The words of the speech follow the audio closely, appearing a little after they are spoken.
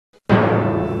I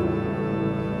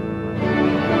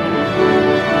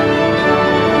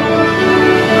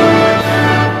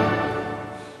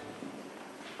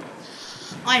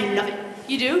love it.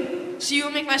 You do? So you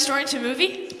will make my story into a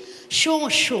movie? Sure.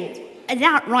 An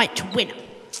outright winner.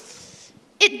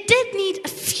 It did need a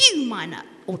few minor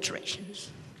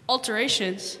alterations.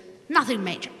 Alterations? Nothing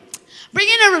major. Bring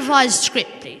in a revised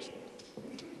script, please.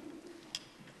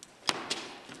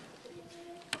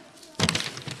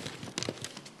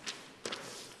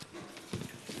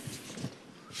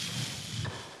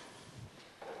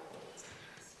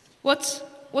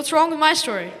 What's wrong with my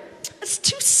story? It's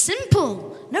too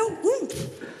simple. No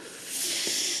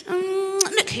oomph.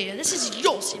 Look here, this is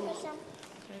your scene.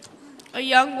 A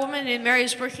young woman named Mary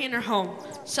is working in her home.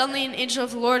 Suddenly an angel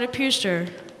of the Lord appears to her.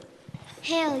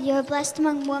 Hail, you are blessed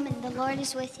among women. The Lord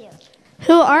is with you.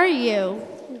 Who are you?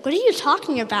 What are you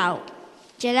talking about?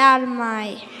 Get out of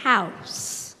my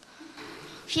house.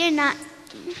 Fear not,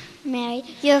 Mary.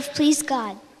 You have pleased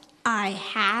God. I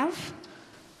have?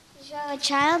 You shall have a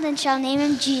child and shall name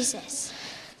him Jesus.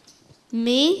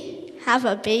 Me? Have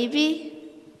a baby?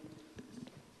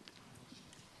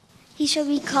 He shall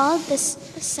be called the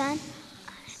Son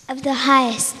of the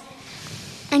Highest.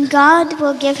 And God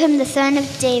will give him the throne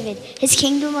of David. His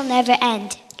kingdom will never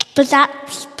end. But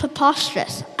that's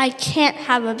preposterous. I can't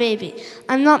have a baby.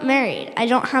 I'm not married. I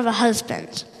don't have a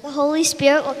husband. The Holy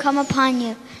Spirit will come upon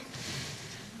you.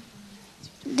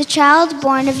 The child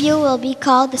born of you will be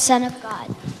called the Son of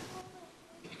God.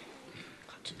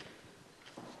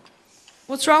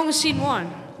 What's wrong with scene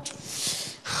 1?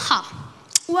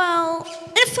 Well,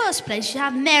 in the first place, you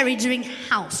have Mary doing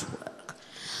housework.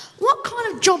 What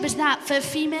kind of job is that for a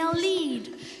female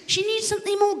lead? She needs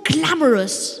something more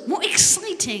glamorous, more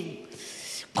exciting.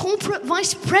 Corporate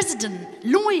vice president,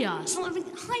 lawyer, something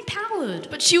high-powered.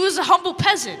 But she was a humble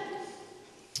peasant.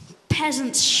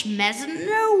 Peasant schmeasant?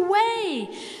 No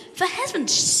way. For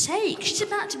heaven's sake, she's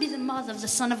about to be the mother of the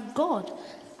Son of God.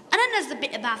 And then there's the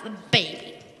bit about the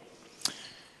baby.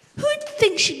 Who'd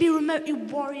think she'd be remotely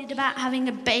worried about having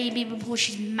a baby before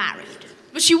she's married?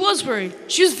 But she was worried.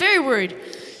 She was very worried.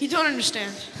 You don't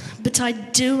understand. But I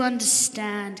do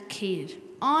understand, kid.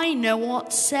 I know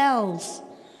what sells.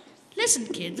 Listen,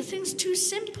 kid, the thing's too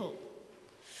simple.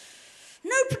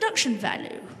 No production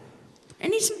value. It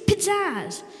needs some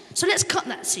pizzazz. So let's cut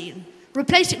that scene.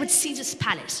 Replace it with Caesar's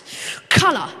Palace.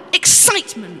 Colour,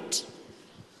 excitement.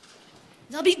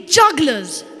 There'll be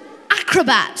jugglers,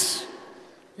 acrobats.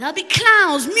 There'll be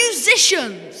clowns,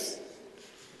 musicians.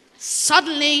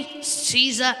 Suddenly,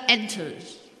 Caesar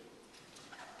enters.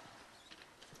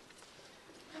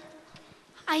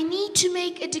 I need to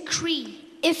make a decree.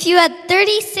 If you had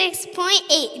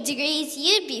 36.8 degrees,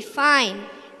 you'd be fine.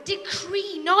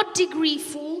 Decree, not degree,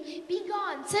 fool. Be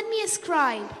gone. Send me a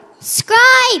scribe.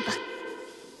 Scribe!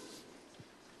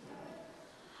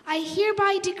 I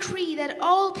hereby decree that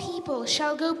all people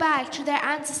shall go back to their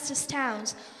ancestors'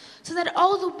 towns, so that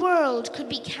all the world could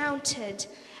be counted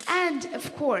and,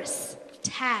 of course,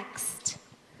 taxed.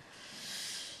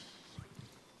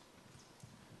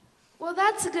 Well,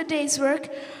 that's a good day's work.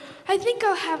 I think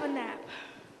I'll have a nap.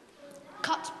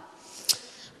 Cut.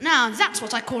 Now, that's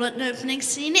what I call an opening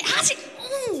scene. It has it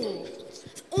all.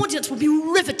 The audience will be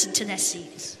riveted to their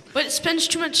seats. But it spends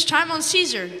too much time on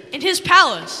Caesar, in his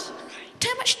palace.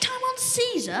 Too much time on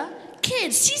Caesar?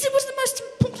 Kid, Caesar was the most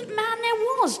important man there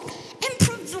was.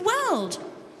 Emperor of the world.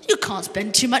 You can't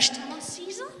spend too much time on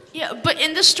Caesar. Yeah, but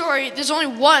in this story, there's only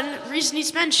one reason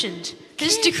he's mentioned.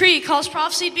 His decree caused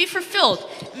prophecy to be fulfilled.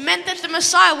 It meant that the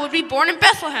Messiah would be born in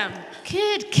Bethlehem.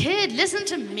 Kid, listen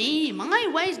to me. My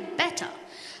way's better.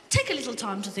 Take a little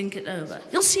time to think it over.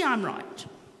 You'll see I'm right.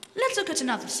 Let's look at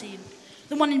another scene.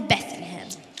 The one in Bethlehem.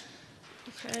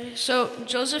 Okay, so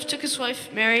Joseph took his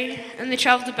wife, Mary, and they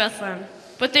traveled to Bethlehem.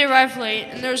 But they arrived late,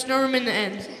 and there was no room in the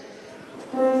inn.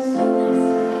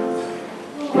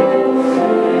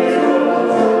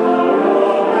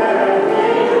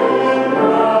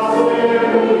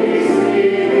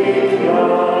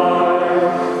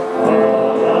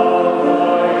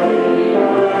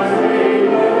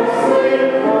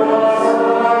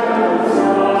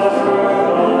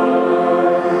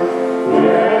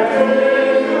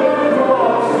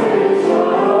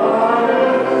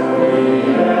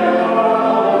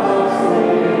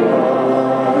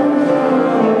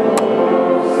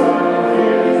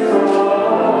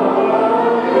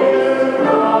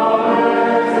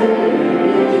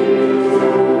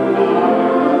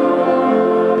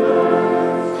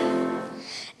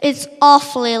 It's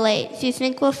awfully late. Do you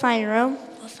think we'll find room?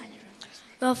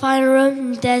 We'll find a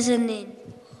room. There's an inn.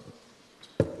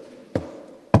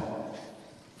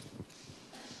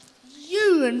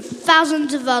 You You and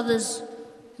thousands of others,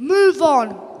 move on.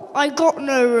 I got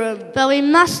no room. But we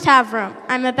must have room.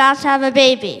 I'm about to have a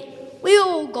baby. We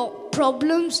all got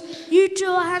problems. You two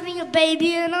are having a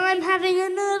baby and I'm having a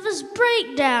nervous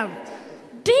breakdown.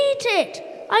 Beat it.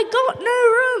 I got no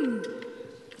room.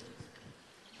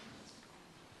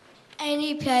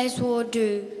 Any place will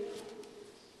do.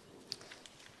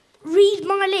 Read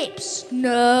my lips.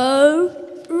 No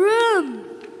room.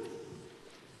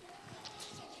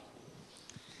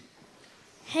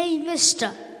 Hey,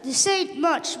 mister, this ain't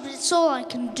much, but it's all I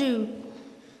can do.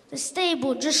 The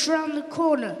stable just round the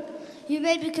corner. You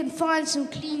maybe can find some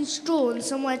clean straw and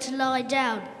somewhere to lie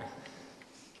down.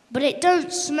 But it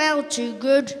don't smell too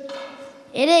good.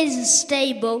 It is a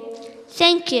stable.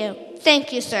 Thank you.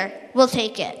 Thank you, sir. We'll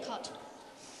take it.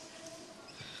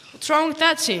 What's wrong with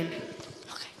that scene?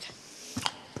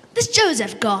 This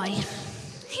Joseph guy,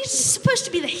 he's supposed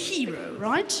to be the hero,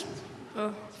 right?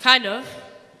 Kind of.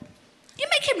 You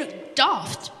make him look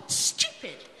daft,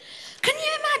 stupid. Can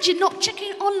you imagine not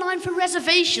checking online for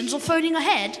reservations or phoning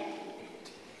ahead?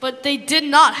 But they did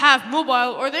not have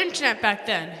mobile or the internet back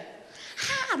then.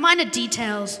 Minor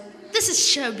details. This is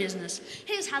show business.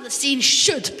 Here's how the scene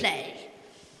should play.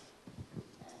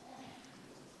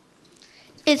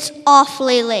 It's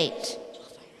awfully late.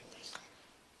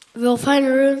 We'll find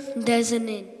a room. There's an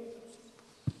inn.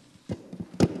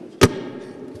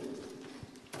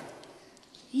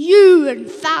 You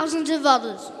and thousands of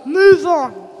others, move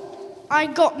on. I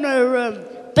got no room.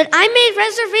 But I made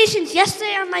reservations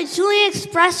yesterday on my Julian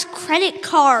Express credit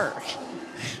card.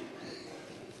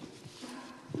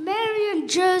 Mary and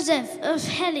Joseph of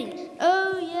Helling.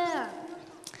 Oh, yeah.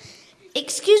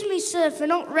 Excuse me, sir, for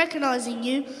not recognizing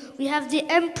you. We have the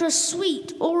Emperor's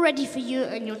suite all ready for you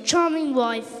and your charming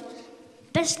wife.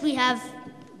 Best we have.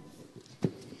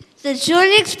 The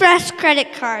Julian Express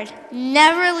credit card.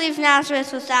 Never leave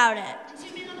Nazareth without it.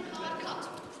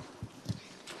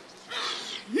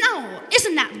 Now,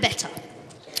 isn't that better?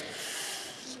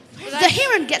 The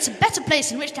heroine gets a better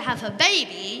place in which to have her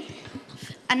baby,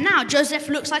 and now Joseph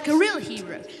looks like a real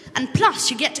hero. And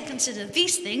plus, you get to consider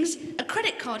these things. A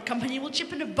credit card company will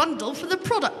chip in a bundle for the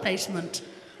product placement.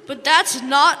 But that's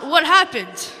not what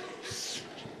happened.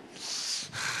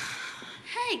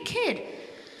 Hey, kid,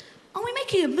 are we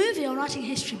making a movie or writing a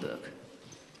history book?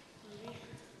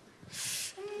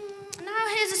 Now,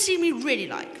 here's a scene we really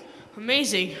like.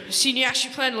 Amazing. A scene you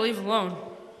actually plan to leave alone.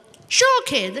 Sure,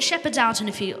 kid, the shepherd's out in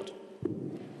a field.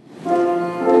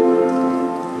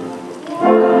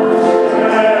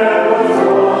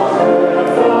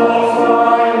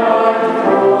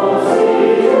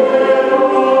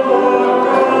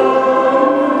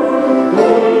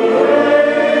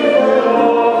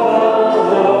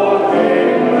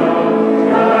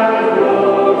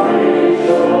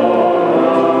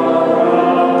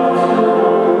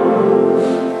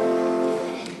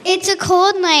 It's a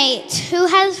cold night. Who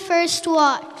has first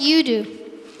watch? You do.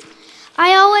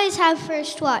 I always have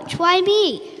first watch. Why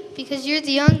me? Because you're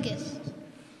the youngest.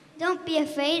 Don't be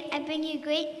afraid. I bring you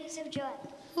great news of joy.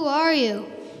 Who are you?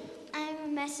 I am a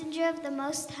messenger of the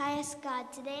Most Highest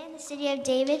God. Today in the city of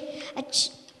David, a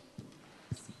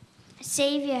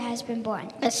Savior has been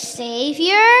born. A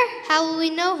savior? How will we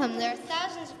know him? There are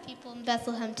thousands of people in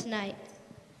Bethlehem tonight.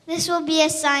 This will be a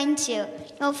sign too.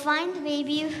 You'll find the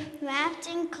baby wrapped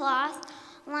in cloth,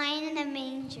 lying in a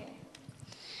manger.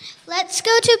 Let's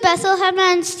go to Bethlehem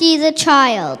and see the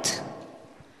child.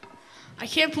 I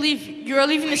can't believe you're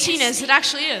leaving the scene as it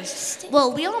actually is.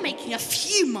 Well, we are making a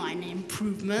few minor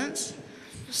improvements.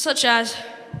 Such as?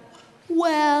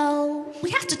 Well,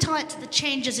 we have to tie it to the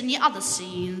changes in the other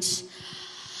scenes.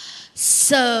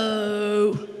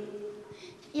 So,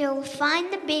 You'll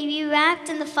find the baby wrapped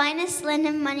in the finest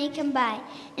linen money can buy,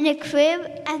 in a crib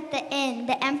at the inn,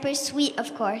 the Emperor's suite,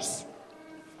 of course.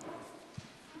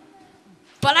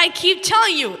 But I keep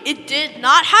telling you, it did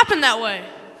not happen that way.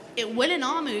 it will in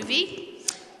our movie.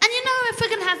 And you know, if we're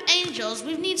going to have angels,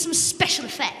 we need some special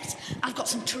effects. I've got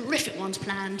some terrific ones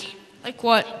planned. Like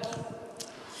what?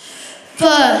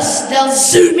 First, they'll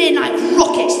zoom in like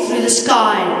rockets through the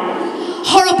sky.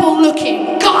 Horrible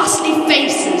looking, ghastly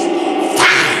faces,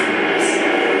 fangs.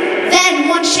 Then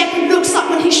one shepherd looks up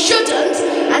when he shouldn't,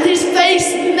 and his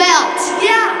face melts.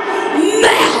 Yeah,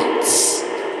 melts.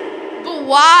 But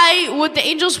why would the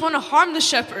angels want to harm the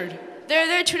shepherd? They're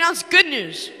there to announce good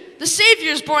news. The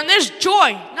Savior is born. There's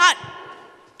joy, not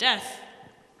death.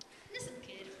 Listen,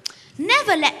 kid.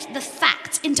 Never let the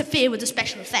facts interfere with the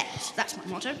special effects. That's my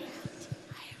motto.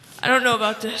 I don't know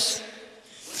about this.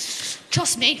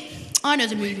 Trust me, I know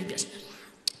the movie business.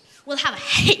 We'll have a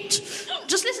hit.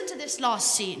 Just listen to this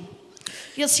last scene.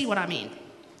 You'll see what I mean.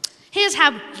 Here's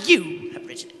how you have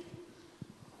written it.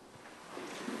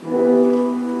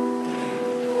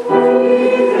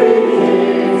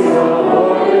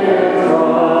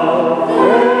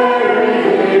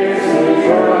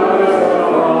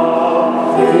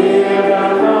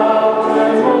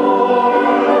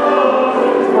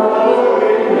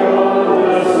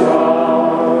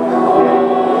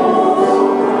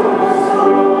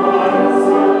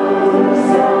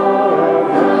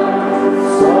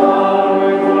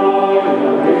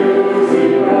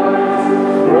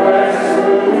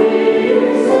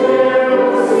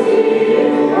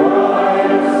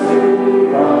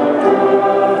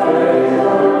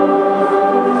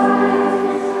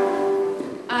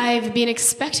 I've been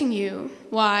expecting you,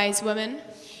 wise woman.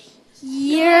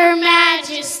 Your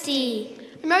Majesty.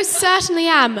 I most certainly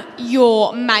am,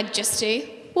 Your Majesty.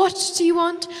 What do you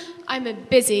want? I'm a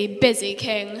busy, busy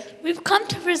king. We've come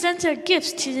to present our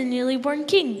gifts to the newly born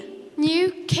king.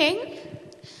 New king?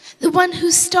 The one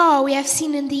whose star we have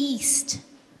seen in the east.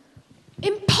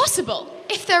 Impossible!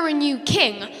 If there were a new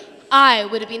king, I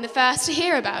would have been the first to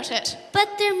hear about it. But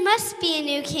there must be a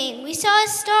new king. We saw a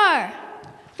star.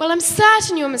 Well, I'm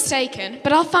certain you're mistaken,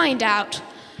 but I'll find out.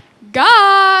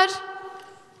 Guard!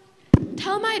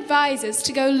 Tell my advisors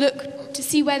to go look to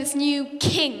see where this new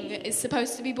king is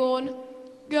supposed to be born.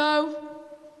 Go.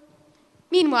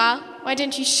 Meanwhile, why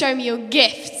don't you show me your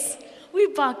gifts? We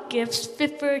bought gifts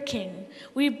fit for a king.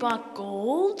 We bought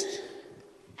gold.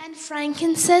 And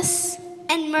frankincense.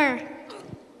 And myrrh.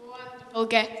 Wonderful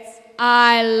gifts.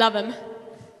 I love them.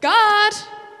 Guard!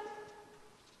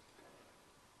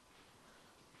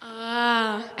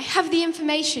 I have the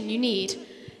information you need.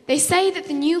 They say that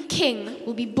the new king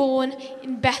will be born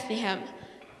in Bethlehem.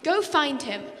 Go find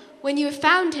him. When you have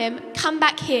found him, come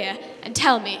back here and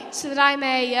tell me, so that I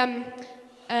may,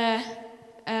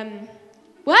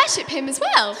 worship him as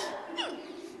well.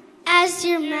 As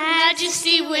your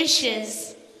Majesty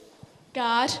wishes.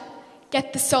 Guard,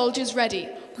 get the soldiers ready.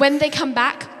 When they come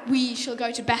back, we shall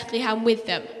go to Bethlehem with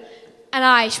them. And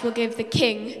I shall give the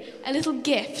king a little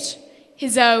gift.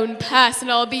 His own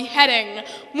personal beheading.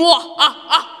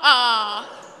 Mwah-ha-ha-ha!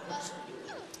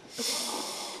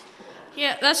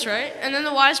 Yeah, that's right. And then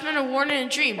the wise men are warned in a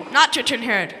dream not to turn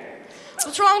Herod.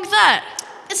 What's wrong with that?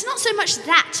 It's not so much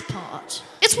that part.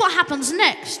 It's what happens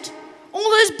next. All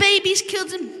those babies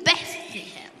killed in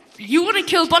Bethlehem. You wouldn't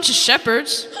kill a bunch of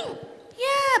shepherds.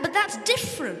 Yeah, but that's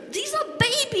different. These are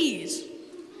babies.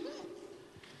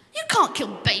 You can't kill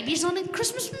babies on a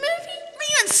Christmas movie. Are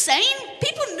you insane?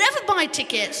 People never buy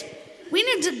tickets. We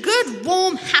need a good,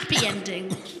 warm, happy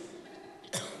ending.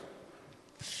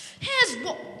 Here's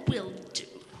what we'll do.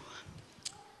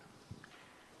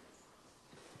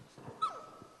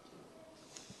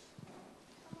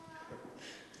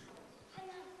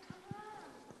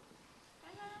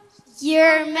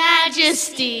 Your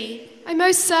Majesty. I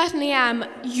most certainly am,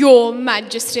 Your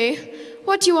Majesty.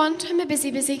 What do you want? I'm a busy,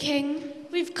 busy king.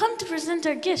 We've come to present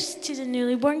our gifts to the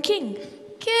newly born king.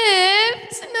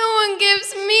 Gifts? No one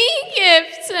gives me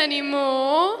gifts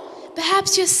anymore.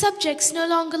 Perhaps your subjects no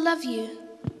longer love you.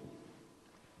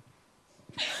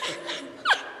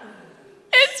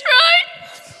 It's right.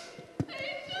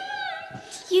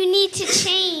 You need to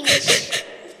change.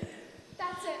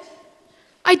 That's it.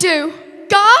 I do.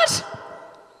 Guard!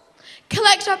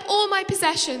 Collect up all my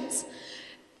possessions.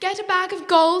 Get a bag of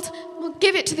gold, and we'll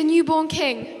give it to the newborn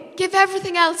king. Give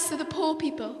everything else to the poor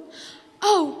people.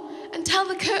 Oh, and tell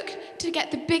the cook to get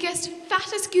the biggest,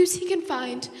 fattest goose he can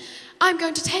find. I'm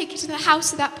going to take it to the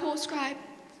house of that poor scribe.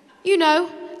 You know,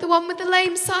 the one with the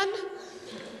lame son.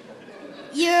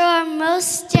 You're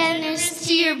most generous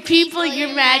to your people,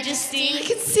 Your Majesty. I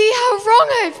can see how wrong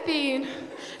I've been.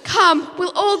 Come,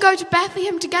 we'll all go to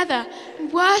Bethlehem together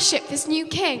and worship this new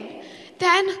king.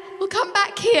 Then we'll come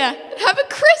back here and have a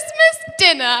Christmas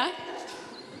dinner.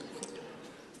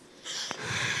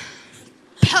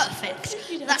 Perfect.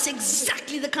 That's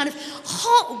exactly the kind of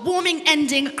heartwarming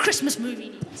ending a Christmas movie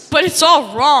needs. But it's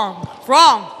all wrong.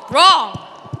 Wrong. Wrong.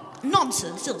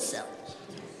 Nonsense, it'll sell.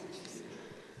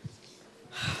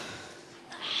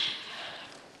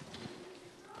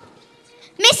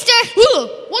 Mister! Ugh,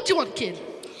 what do you want, kid?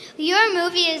 Your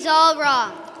movie is all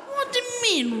wrong. What do you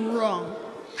mean wrong?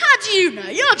 How do you know?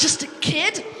 You're just a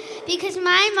kid. Because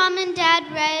my mom and dad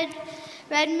read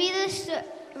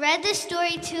the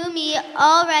story to me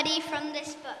already from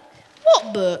this book.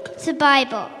 What book? It's a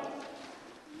Bible.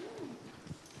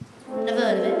 Never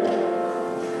heard of it.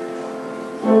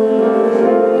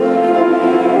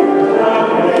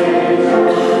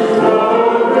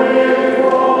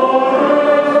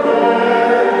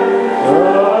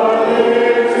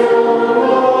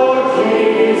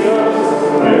 Jesus,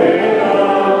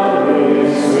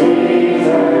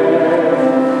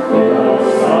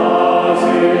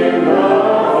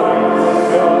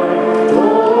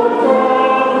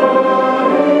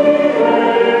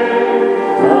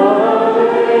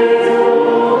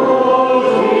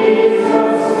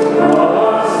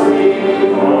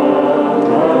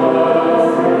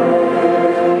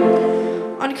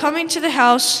 to the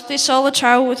house, they saw the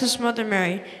child with his mother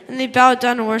Mary, and they bowed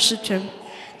down and worshipped him.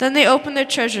 Then they opened their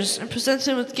treasures and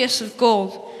presented him with gifts of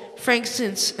gold,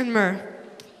 frankincense, and myrrh.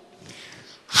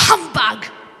 Humbug!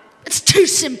 It's too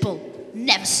simple.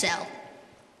 Never sell.